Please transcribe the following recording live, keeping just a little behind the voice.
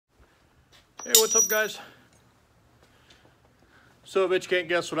Hey, what's up, guys? So I bet you can't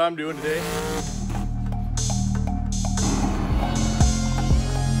guess what I'm doing today.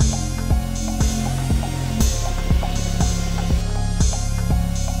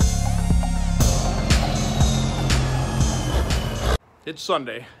 It's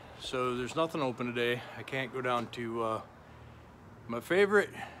Sunday, so there's nothing open today. I can't go down to my favorite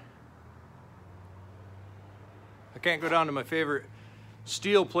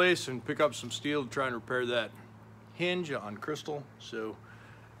steel place and pick up some steel to try and repair that hinge on Crystal. So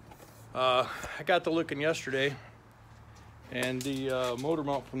I got to looking yesterday, and the motor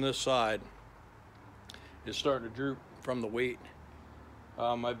mount from this side is starting to droop from the weight.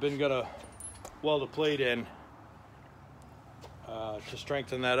 I've been gonna weld a plate in to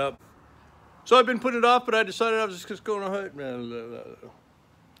strengthen that up. So I've been putting it off, but I decided I was just going to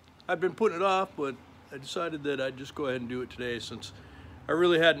I've been putting it off, but I decided that I'd just go ahead and do it today, since I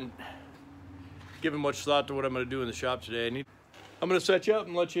really hadn't given much thought to what I'm going to do in the shop today. I'm going to set you up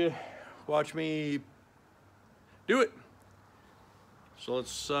and let you watch me do it. So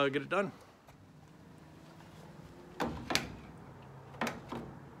let's get it done.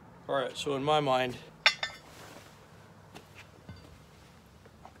 All right, so in my mind,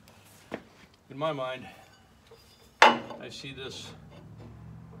 I see this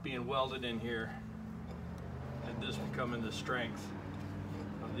being welded in here, and this becoming the strength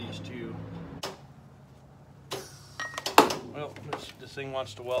of these two. Well, this thing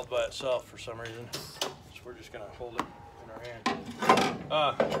wants to weld by itself for some reason, so we're just gonna hold it in our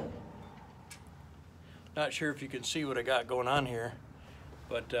hand. Not sure if you can see what I got going on here,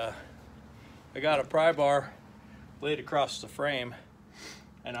 but I got a pry bar laid across the frame,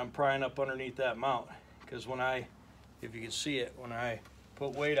 and I'm prying up underneath that mount, because if you can see it, when I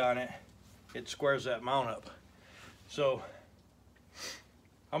put weight on it, it squares that mount up. So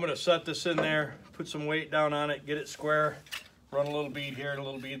I'm gonna set this in there, put some weight down on it, get it square, run a little bead here, a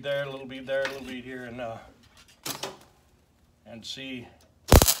little bead there, a little bead there, a little bead here, and see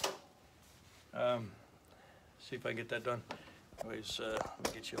if I can get that done. Anyways, let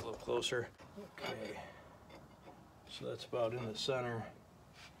me get you a little closer. Okay, so that's about in the center,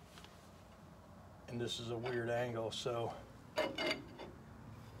 and this is a weird angle, so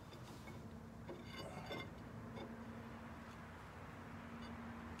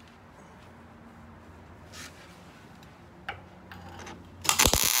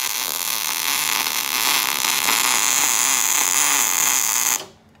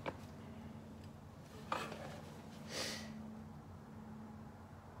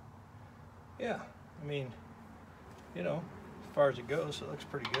yeah, I mean, you know, as far as it goes, it looks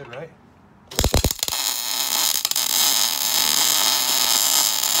pretty good, right?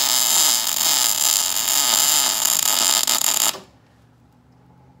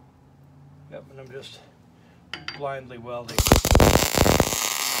 Yep, and I'm just blindly welding.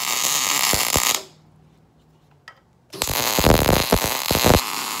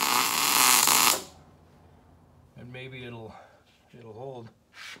 And maybe it'll hold.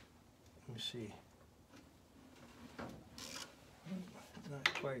 Let me see.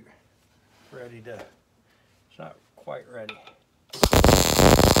 Not quite ready to, it's not quite ready.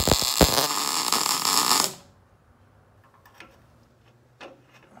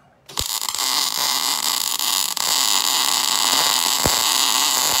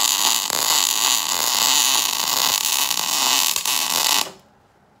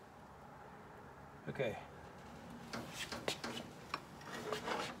 Okay.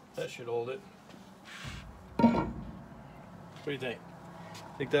 That should hold it. What do you think?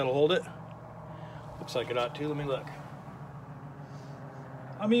 Think that'll hold it? Looks like it ought to. Let me look.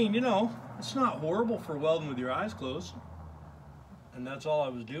 I mean, you know, it's not horrible for welding with your eyes closed. And that's all I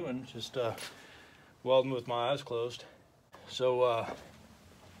was doing, just welding with my eyes closed. So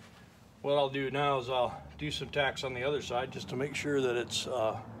what I'll do now is I'll do some tacks on the other side just to make sure that it's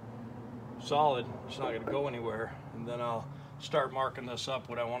solid. It's not going to go anywhere. And then I'll start marking this up,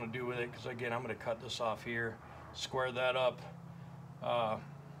 what I want to do with it, because again, I'm going to cut this off here, square that up,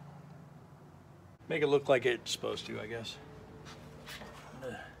 make it look like it's supposed to, I guess.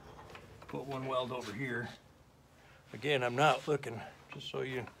 Put one weld over here. Again, I'm not looking, just so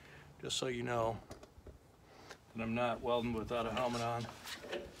you know, that I'm not welding without a helmet on.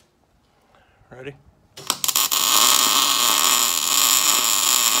 Ready?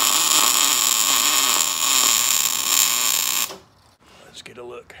 Let's get a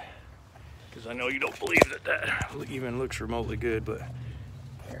look, because I know you don't believe that even looks remotely good, but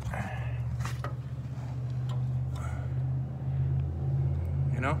here.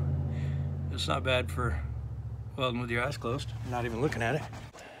 You know, it's not bad for welding with your eyes closed, not even looking at it.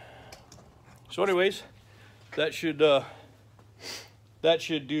 So anyways, that should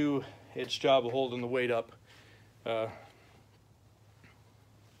do its job of holding the weight up. You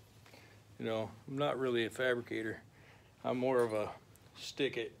know, I'm not really a fabricator. I'm more of a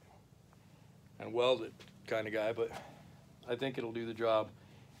stick it and weld it kind of guy, but I think it'll do the job.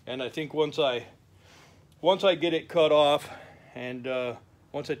 And I think once I get it cut off, and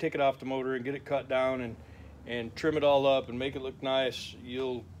once I take it off the motor and get it cut down and trim it all up and make it look nice,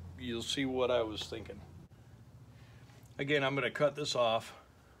 you'll see what I was thinking. Again, I'm going to cut this off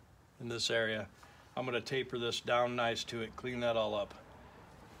in this area. I'm going to taper this down nice to it, clean that all up.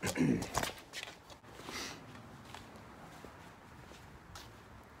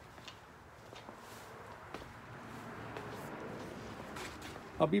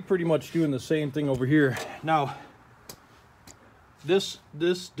 I'll be pretty much doing the same thing over here. Now, this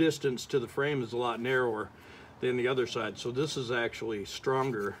distance to the frame is a lot narrower than the other side, so this is actually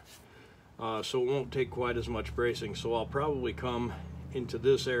stronger, so it won't take quite as much bracing. So I'll probably come into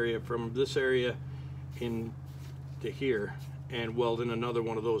this area, from this area into here, and weld in another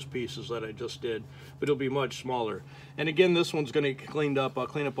one of those pieces that I just did, but it'll be much smaller. And again, this one's going to get cleaned up. I'll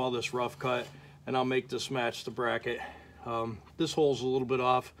clean up all this rough cut, and I'll make this match the bracket. This hole's a little bit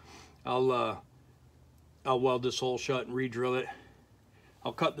off. I'll weld this hole shut and re-drill it.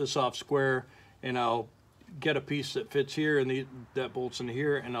 I'll cut this off square, and I'll get a piece that fits here and that bolts into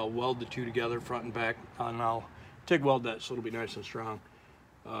here, and I'll weld the two together, front and back, and I'll TIG weld that so it'll be nice and strong.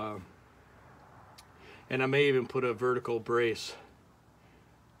 And I may even put a vertical brace,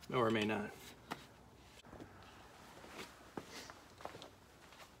 or I may not.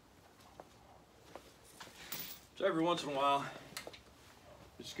 So every once in a while,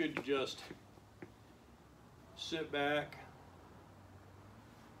 it's good to just sit back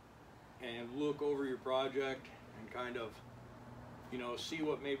and look over your project and kind of, you know, see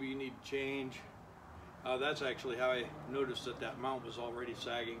what maybe you need to change. That's actually how I noticed that mount was already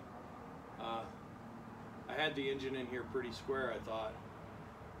sagging. I had the engine in here pretty square, I thought,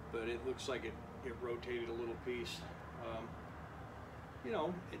 but it looks like it rotated a little piece. You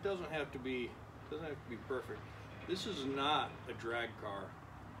know, it doesn't have to be perfect. This is not a drag car.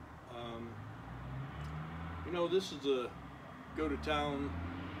 You know, this is a go to town,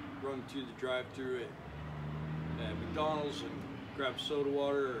 run through the drive-through at McDonald's and grab soda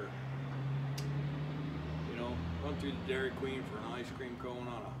water, or, you know, run through the Dairy Queen for an ice cream cone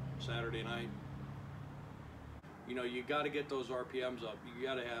on a Saturday night. You know, you got to get those RPMs up. You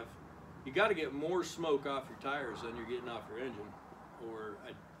got to get more smoke off your tires than you're getting off your engine, or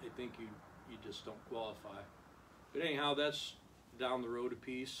I think you just don't qualify. But anyhow, that's down the road a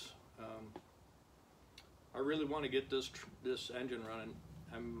piece. I really want to get this engine running.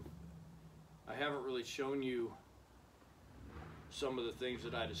 I haven't really shown you some of the things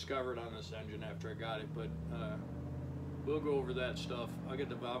that I discovered on this engine after I got it, but we'll go over that stuff. I'll get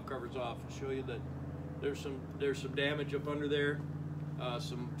the valve covers off and show you that there's some damage up under there,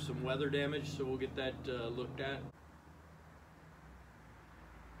 some weather damage, so we'll get that looked at.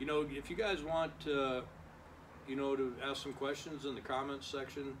 You know, if you guys want you know, to ask some questions in the comments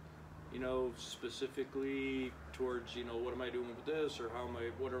section, you know, specifically towards, you know, what am I doing with this, or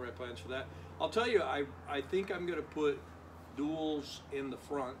what are my plans for that? I'll tell you, I think I'm gonna put duals in the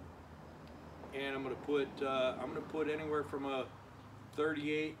front, and I'm gonna put anywhere from a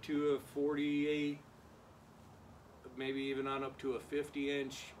 38 to a 48, maybe even on up to a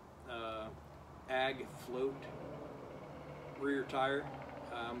 50-inch ag float rear tire.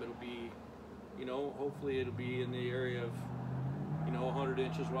 It'll be, you know, hopefully it'll be in the area of, you know, 100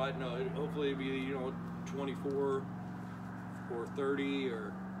 inches wide. No, hopefully it'll be, you know, 24 or 30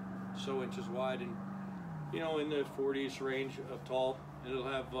 or so inches wide, and, you know, in the 40s range of tall. It'll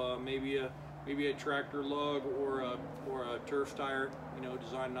have maybe a tractor lug or a turf tire, you know,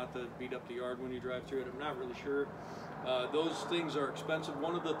 designed not to beat up the yard when you drive through it. I'm not really sure. Those things are expensive.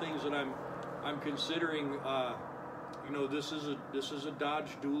 One of the things that I'm considering, you know, this is a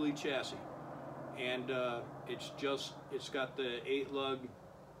Dodge dually chassis, and it's got the 8-lug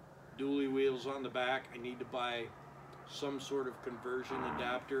dually wheels on the back. I need to buy some sort of conversion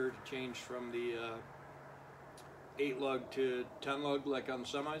adapter to change from the 8-lug to 10-lug like on the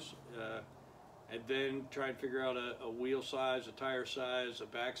semis, and then try and figure out a wheel size, a tire size, a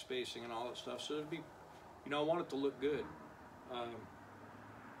back spacing, and all that stuff. So it'd be, you know, I want it to look good.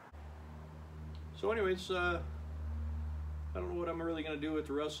 So anyways, I don't know what I'm really going to do with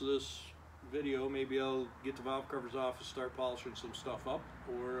the rest of this video. Maybe I'll get the valve covers off and start polishing some stuff up,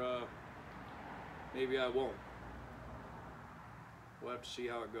 or maybe I won't. We'll have to see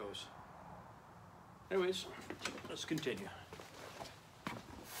how it goes. Anyways, let's continue.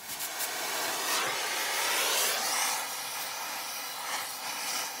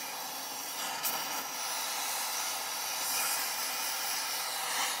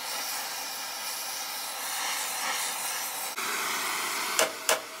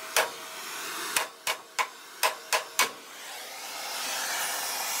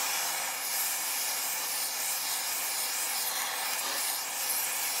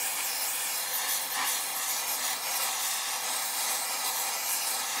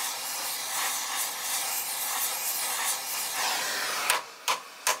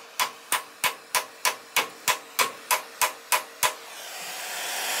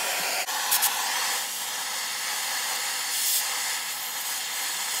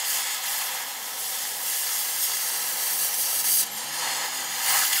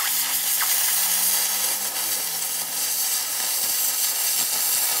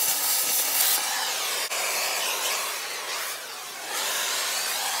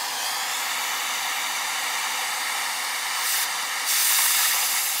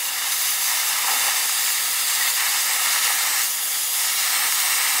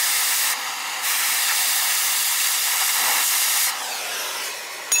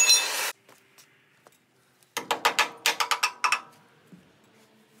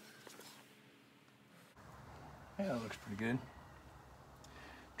 that looks pretty good.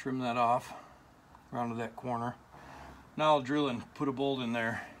 Trim that off around to that corner. Now I'll drill and put a bolt in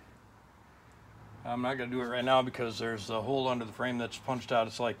there. I'm not going to do it right now because there's a hole under the frame that's punched out.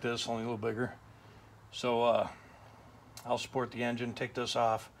 It's like this, only a little bigger. So I'll support the engine, take this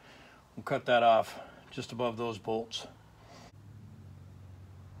off. We'll cut that off just above those bolts.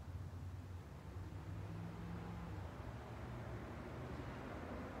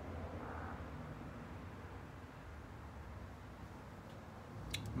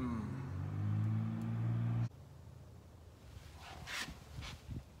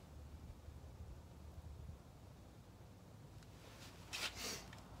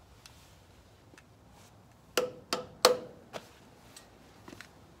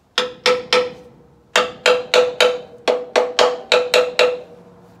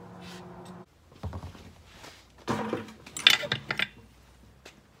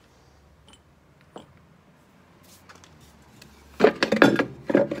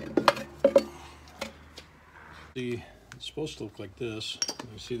 See, it's supposed to look like this.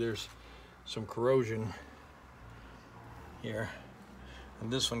 You see there's some corrosion here,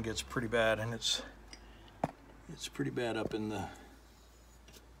 and this one gets pretty bad, and it's pretty bad up in the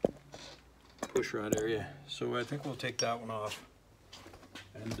push rod area. So I think we'll take that one off,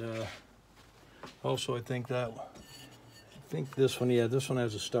 and also I think this one, yeah, this one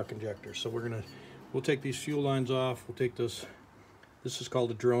has a stuck injector. So we'll take these fuel lines off. We'll take this is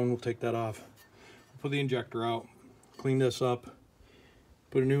called a drone. We'll take that off. Put the injector out, clean this up,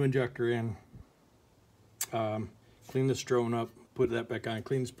 put a new injector in, clean this drone up, put that back on,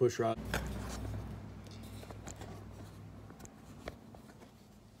 clean this push rod.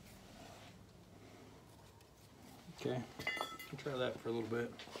 Okay, I'll try that for a little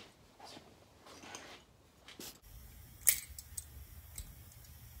bit.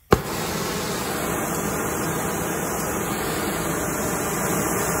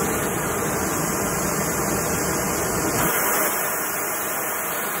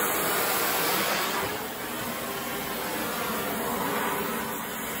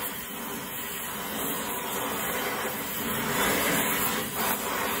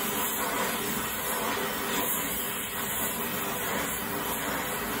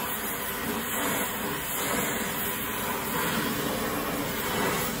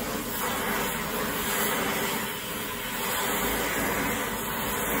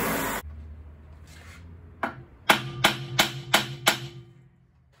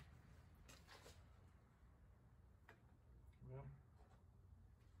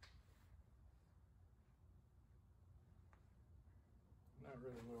 Not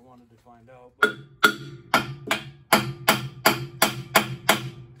really what I wanted to find out, but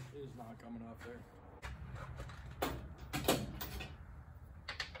it is not coming up there.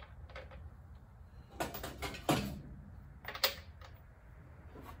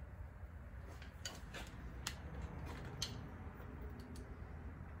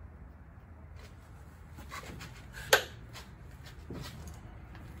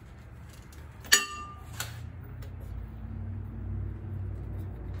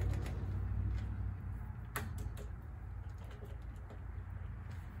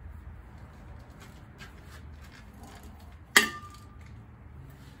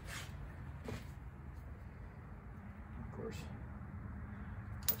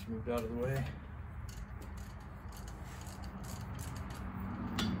 That's moved out of the way.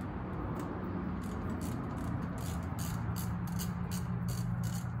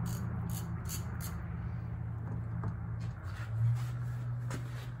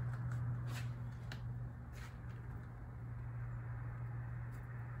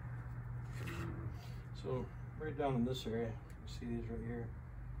 So right down in this area, you see these right here.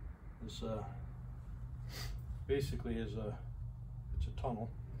 This basically is it's a tunnel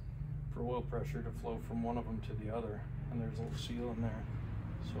for oil pressure to flow from one of them to the other, and there's a little seal in there.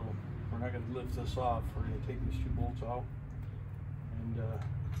 So we're not going to lift this off. We're going to take these two bolts out, and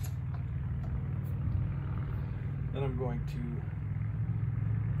then I'm going to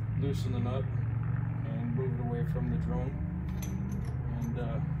loosen the nut and move it away from the drone. And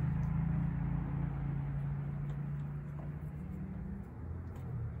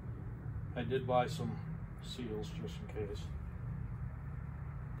I did buy some seals just in case.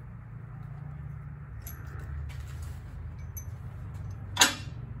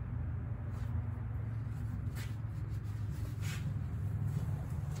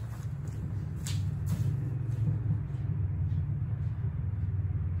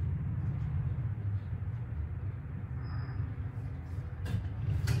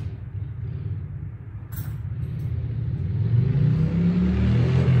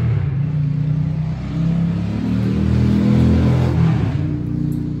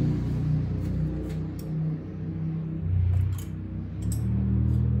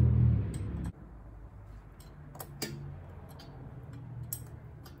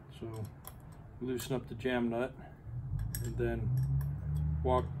 loosen up the jam nut, and then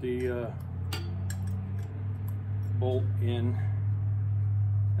walk the bolt in,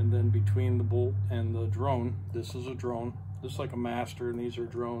 and then between the bolt and the drone, this is a drone, this is like a master, and these are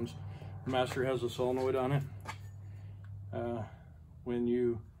drones. The master has a solenoid on it. When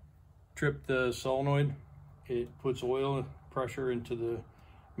you trip the solenoid, it puts oil pressure into the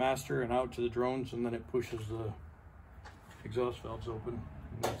master and out to the drones, and then it pushes the exhaust valves open,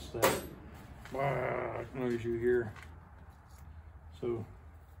 and that's that noise you hear. So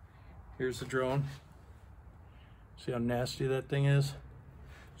here's the drone. See how nasty that thing is?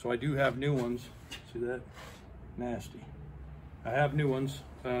 So I do have new ones. See that? Nasty. I have new ones.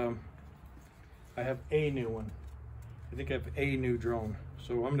 I have a new one. I think I have a new drone.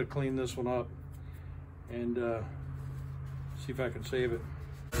 So I'm gonna clean this one up and see if I can save it.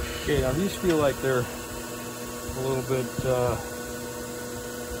 Okay, now these feel like they're a little bit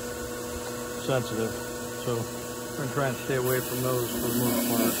sensitive. So I'm gonna try and stay away from those for the most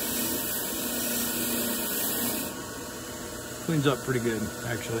part. Cleans up pretty good,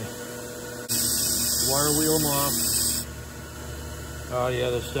 actually. Wire wheel them off. Oh yeah,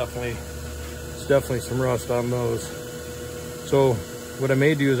 there's definitely some rust on those. So what I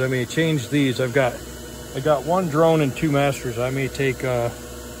may do is I may change these. I got one drone and two masters. I may take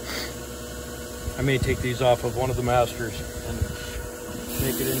these off of one of the masters and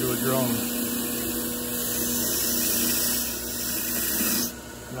make it into a drone.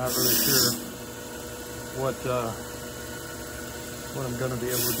 Not really sure what I'm gonna be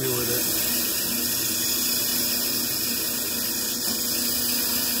able to do with it.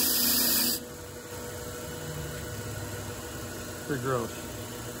 Pretty gross.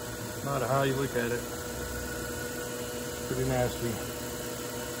 No matter how you look at it, pretty nasty.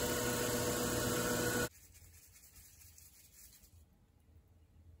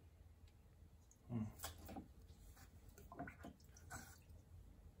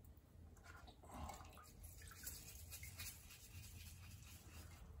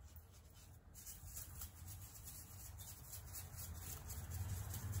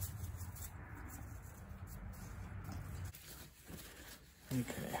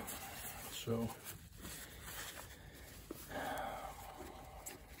 Okay, so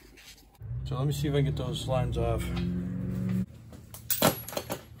let me see if I can get those lines off.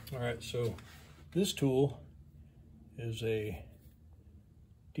 All right, so this tool is a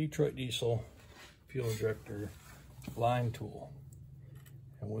Detroit diesel fuel injector line tool,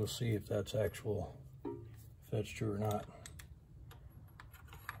 and we'll see if that's true or not.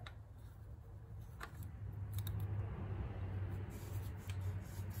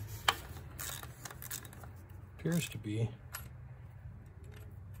 Appears to be.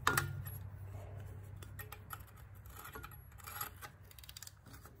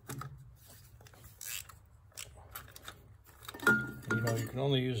 You know, you can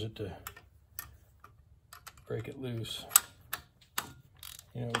only use it to break it loose.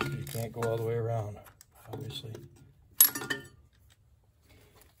 You know, you can't go all the way around, obviously.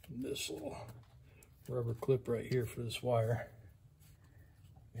 This little rubber clip right here for this wire.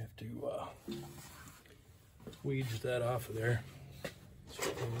 You have to weeds that off of there. So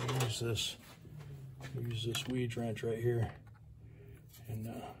we'll use this weed wrench right here, and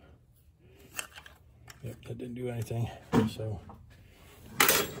yep, that didn't do anything. So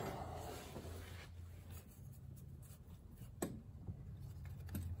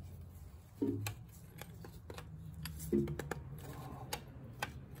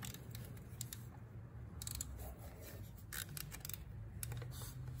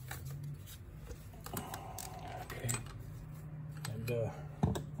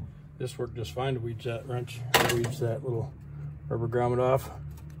this worked just fine to weed that wrench, weeds that little rubber grommet off.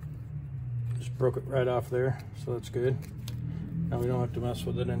 Just broke it right off there, so that's good. Now we don't have to mess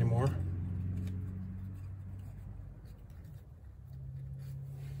with it anymore.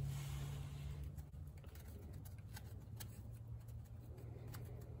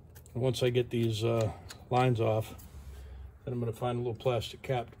 And once I get these lines off, then I'm going to find a little plastic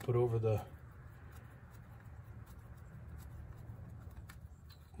cap to put over the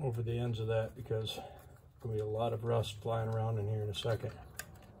ends of that, because there's going to be a lot of rust flying around in here in a second.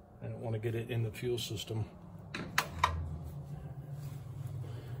 I don't want to get it in the fuel system.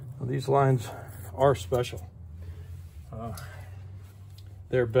 Well, these lines are special.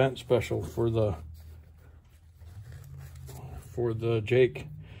 They're bent special for the Jake.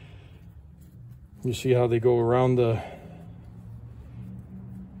 You see how they go around the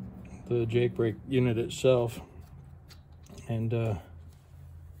Jake brake unit itself, and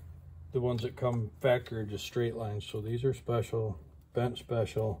the ones that come factory are just straight lines. So these are special, bent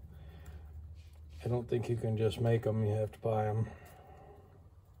special. I don't think you can just make them, you have to buy them.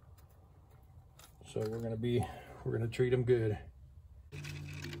 So we're gonna treat them good.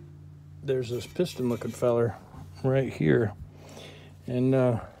 There's this piston looking feller right here.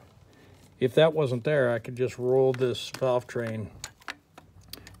 And if that wasn't there, I could just roll this valve train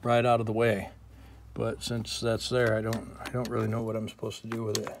right out of the way. But since that's there, I don't really know what I'm supposed to do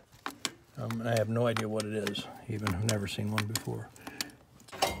with it. And I have no idea what it is, even. I've never seen one before.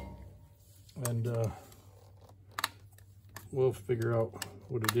 And we'll figure out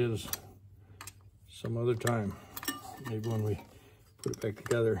what it is some other time. Maybe when we put it back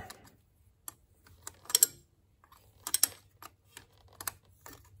together.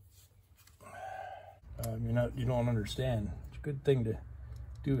 You don't understand. It's a good thing to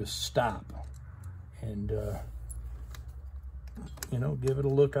do is stop and you know, give it a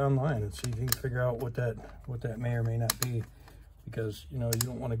look online and see if you can figure out what that may or may not be, because you know, you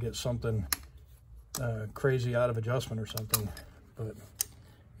don't want to get something crazy out of adjustment or something. But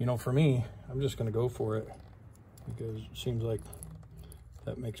you know, for me, I'm just going to go for it because it seems like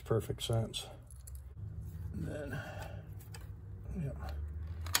that makes perfect sense. And then, yep,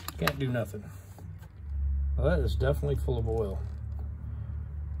 can't do nothing. Well, that is definitely full of oil.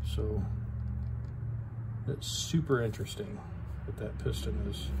 So that's super interesting that that piston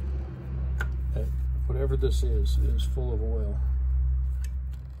is, that whatever this is full of oil.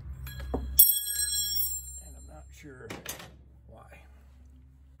 And I'm not sure why.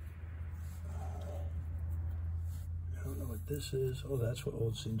 I don't know what this is. Oh, that's what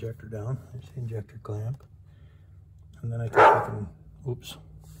holds the injector down. There's the injector clamp. And then I can, oops,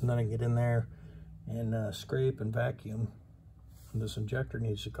 and then I get in there and scrape and vacuum. And this injector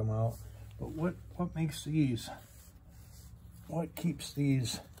needs to come out. But what makes these, what keeps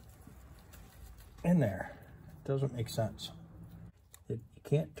these in there? It doesn't make sense. You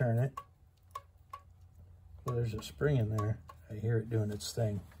can't turn it. Well, there's a spring in there. I hear it doing its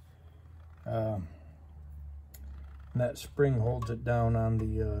thing. And that spring holds it down on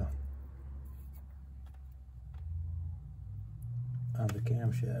the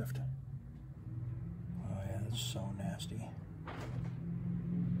camshaft. Oh yeah, that's so nasty.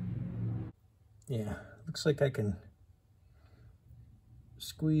 Yeah, looks like I can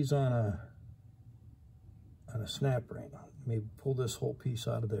squeeze on a snap ring. Maybe pull this whole piece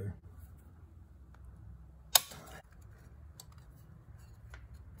out of there.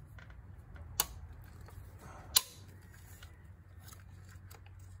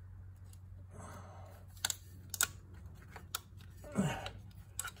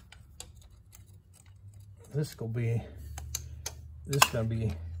 This is gonna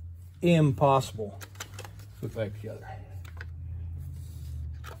be impossible to put back together.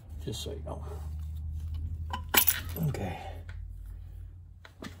 Just so you know. Okay.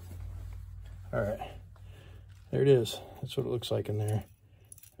 All right. There it is. That's what it looks like in there.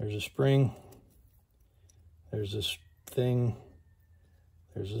 There's a spring. There's this thing.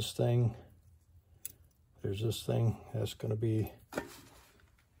 There's this thing. There's this thing. That's gonna be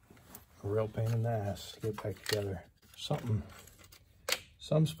a real pain in the ass to get back together. Some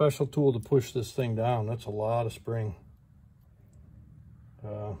special tool to push this thing down. That's a lot of spring.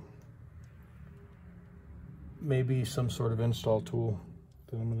 Maybe some sort of install tool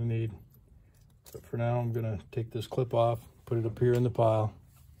that I'm gonna need. But for now, I'm gonna take this clip off, put it up here in the pile,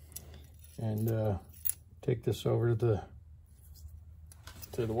 and take this over to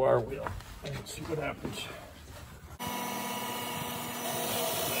the wire wheel and see what happens.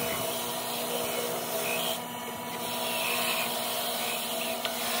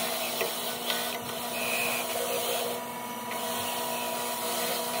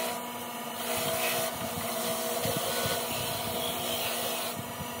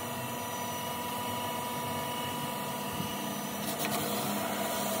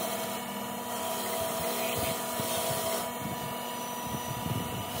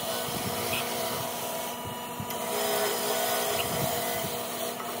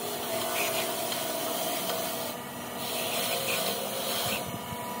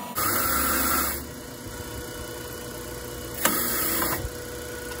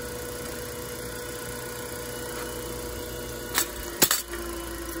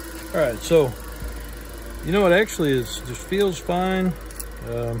 All right, so you know, it actually just feels fine.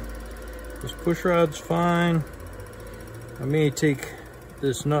 This push rod's fine. I may take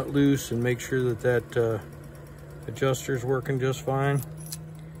this nut loose and make sure that adjuster's working just fine.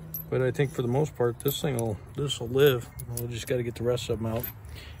 But I think for the most part, this will live. We'll just got to get the rest of them out,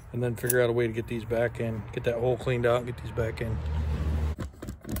 and then figure out a way to get these back in, get that hole cleaned out, and get these back in.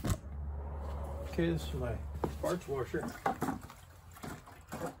 Okay, this is my parts washer.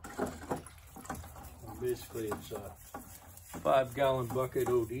 basically it's a 5-gallon bucket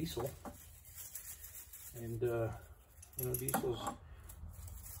of diesel. And you know, diesel's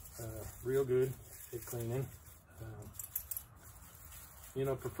real good at cleaning. You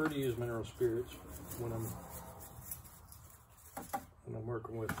know, I prefer to use mineral spirits when I'm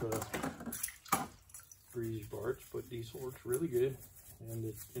working with greasy parts, but diesel works really good, and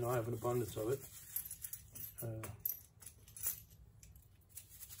it, you know, I have an abundance of it.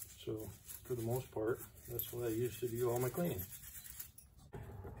 So for the most part, that's what I use to do all my cleaning.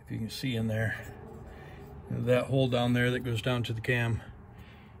 If you can see in there, that hole down there that goes down to the cam,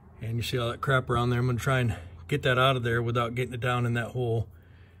 and you see all that crap around there, I'm going to try and get that out of there without getting it down in that hole,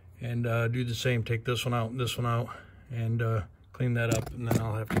 and do the same. Take this one out and this one out, and clean that up, and then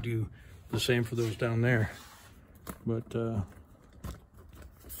I'll have to do the same for those down there. But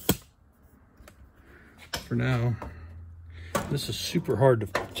for now, this is super hard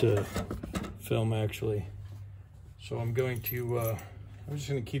to film actually, so I'm going to I'm just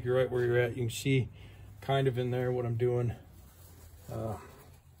going to keep you right where you're at. You can see kind of in there what I'm doing. I'm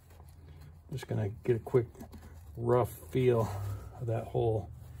just going to get a quick rough feel of that hole.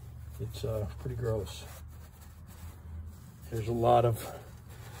 It's pretty gross. There's a lot of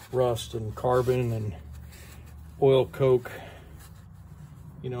rust and carbon and oil coke.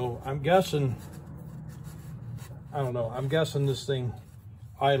 You know, I'm guessing, I don't know, I'm guessing this thing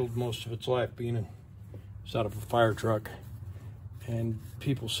idled most of its life, being it's out of a fire truck. And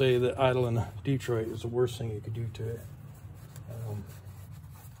people say that idling a Detroit is the worst thing you could do to it.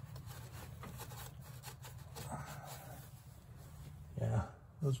 Yeah,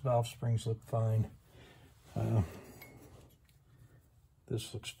 those valve springs look fine.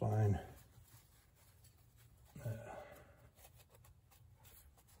 This looks fine.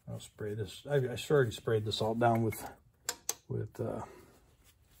 I'll spray this. I already sprayed this all down with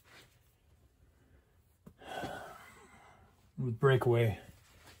breakaway.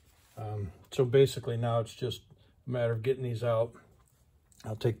 So basically now it's just a matter of getting these out.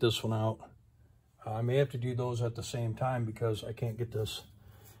 I'll take this one out. I may have to do those at the same time because I can't get this.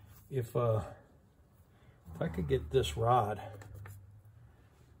 If I could get this rod,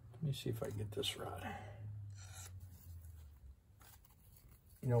 let me see if I can get this rod.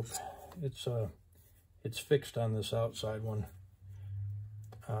 Nope, it's fixed on this outside one,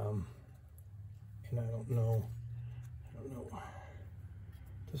 and I don't know.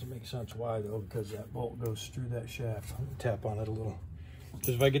 Doesn't make sense why though, because that bolt goes through that shaft. Let me tap on it a little.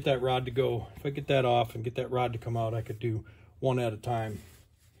 Because if I get that rod to go, if I get that off and get that rod to come out, I could do one at a time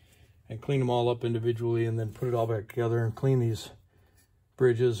and clean them all up individually, and then put it all back together and clean these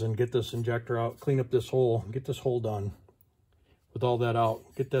bridges and get this injector out, clean up this hole, get this hole done with all that out,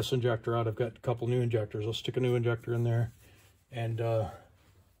 get this injector out. I've got a couple new injectors. I'll stick a new injector in there, and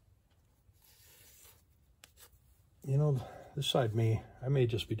you know, this side I may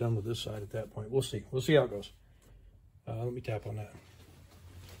just be done with this side at that point. We'll see how it goes. Let me tap on that.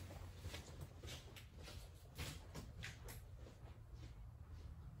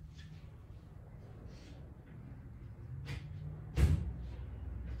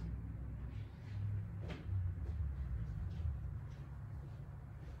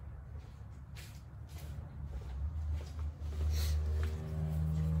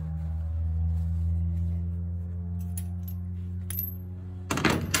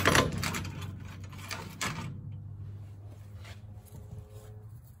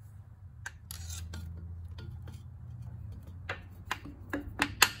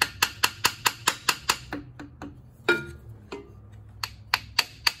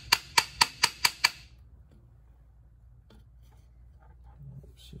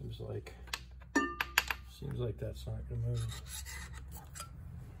 Seems like that's not gonna move.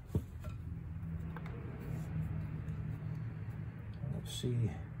 I don't see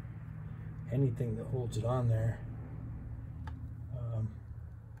anything that holds it on there.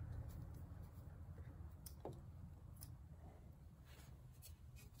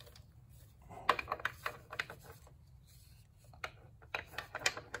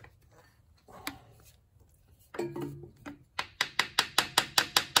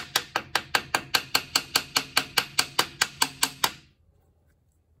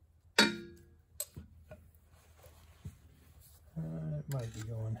 Might be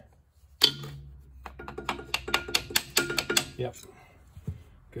going. Yep.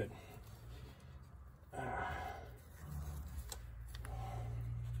 Good.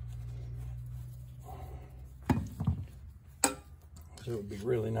 So it would be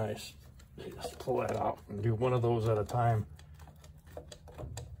really nice to just pull that out and do one of those at a time.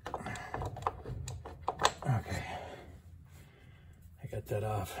 Okay. I got that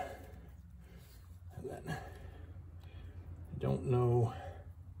off. And then don't know.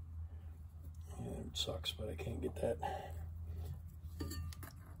 Yeah, it sucks, but I can't get that.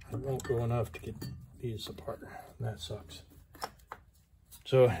 It won't go enough to get these apart. That sucks.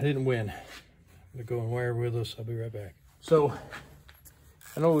 So I didn't win. I'm gonna go and wire with us. I'll be right back. So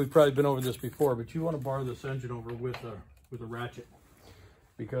I know we've probably been over this before, but you want to bar this engine over with a ratchet,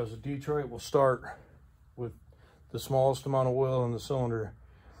 because the Detroit will start with the smallest amount of oil in the cylinder,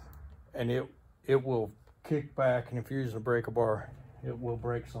 and it will kick back, and if you're using a breaker bar, it will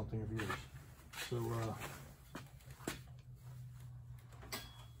break something of yours. So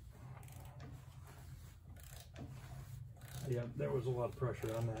yeah, there was a lot of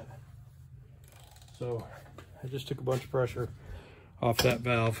pressure on that. So I just took a bunch of pressure off that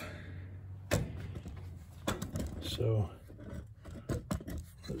valve. So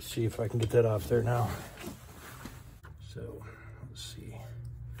let's see if I can get that off there now. So let's see.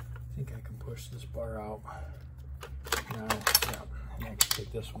 I think I can push this bar out. Now, yeah, I can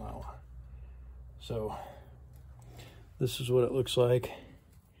take this one out. So this is what it looks like.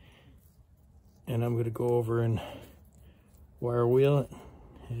 And I'm going to go over and wire wheel it,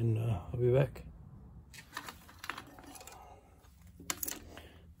 and I'll be back.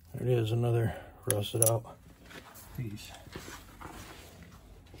 There it is, another rusted out piece.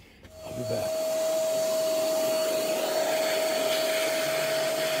 I'll be back.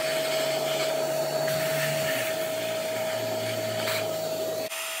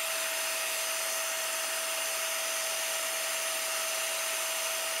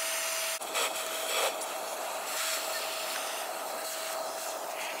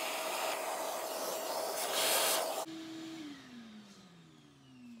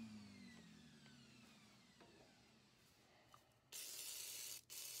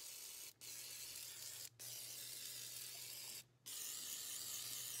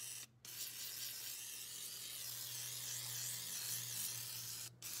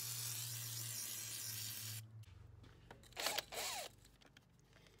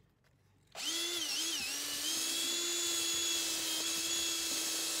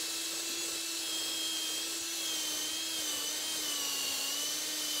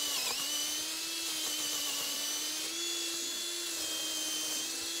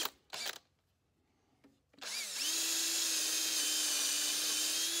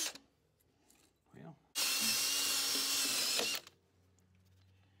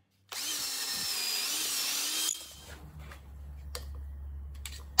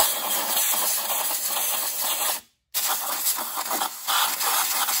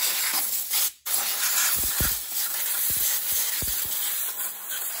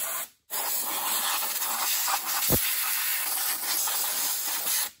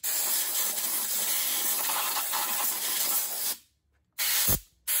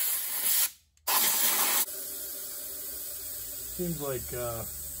 Seems like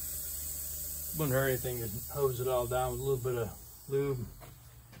wouldn't hurt anything to hose it all down with a little bit of lube.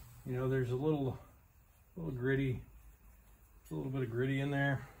 You know, there's a little gritty, a little bit of gritty in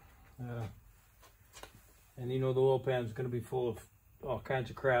there, and you know the oil pan is going to be full of all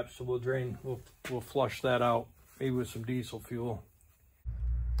kinds of crap. So we'll flush that out, maybe with some diesel fuel.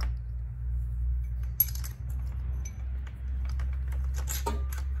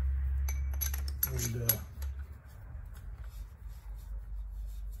 And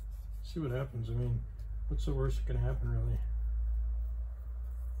see what happens. I mean, what's the worst that can happen, really?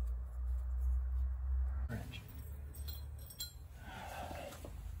 Wrench.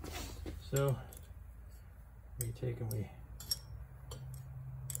 So we take and we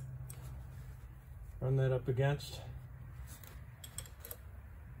run that up against,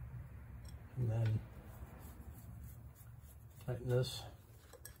 and then tighten this.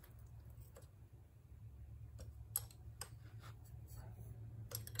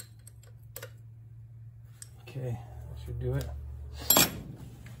 Okay, that should do it. If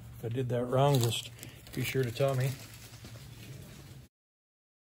I did that wrong, just be sure to tell me.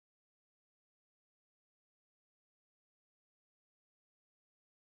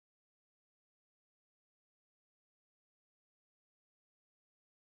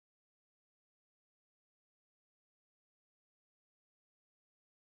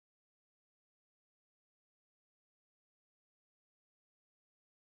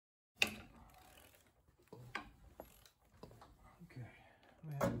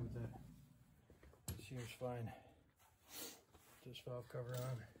 I'm happy with that. This here's fine. This valve cover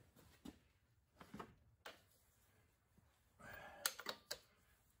on.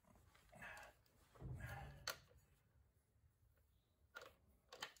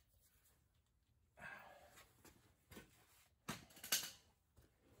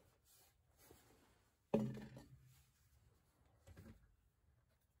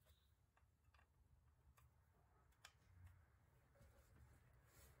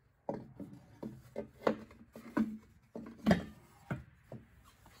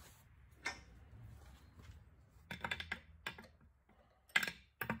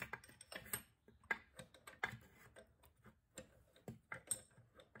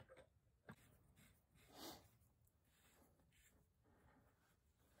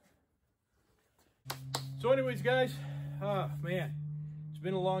 So anyways, guys, man, it's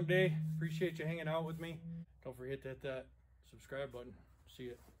been a long day. Appreciate you hanging out with me. Don't forget to hit that subscribe button. See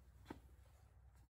ya.